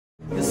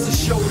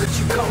show that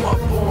you come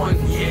up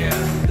on. Yeah,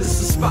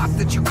 this is a spot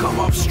that you come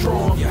up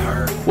strong. You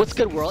heard? What's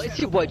good, world? It's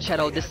your boy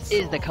Cheto. This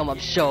is the Come Up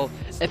Show.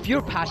 If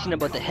you're passionate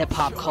about the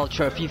hip-hop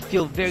culture, if you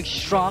feel very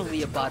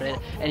strongly about it,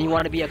 and you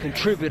want to be a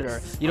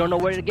contributor, you don't know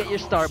where to get your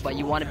start, but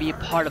you want to be a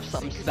part of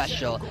something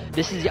special,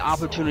 this is your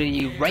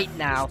opportunity right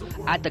now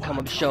at the Come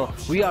Up Show.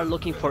 We are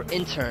looking for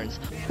interns.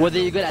 Whether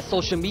you're good at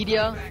social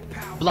media,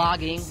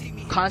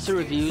 blogging, concert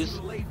reviews,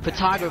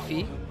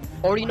 photography,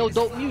 or you know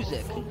dope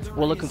music,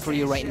 we're looking for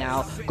you right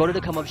now. Go to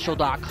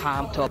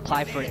thecomeupshow.com to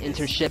apply for an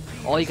internship.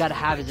 All you gotta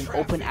have is an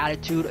open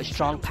attitude, a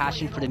strong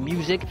passion for the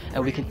music,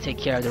 and we can take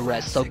care of the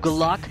rest. So good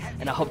luck,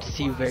 and I hope to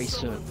see you very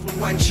soon.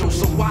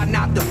 So why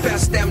not the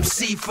best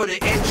MC for the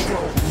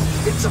intro?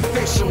 It's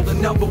official, the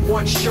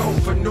 #1 show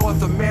for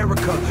North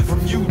America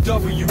from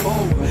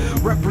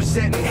UWO.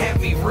 Representing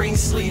heavy rain,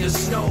 sleet, or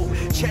snow.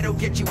 Cheto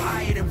get you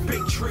higher than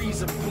big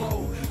trees and blow.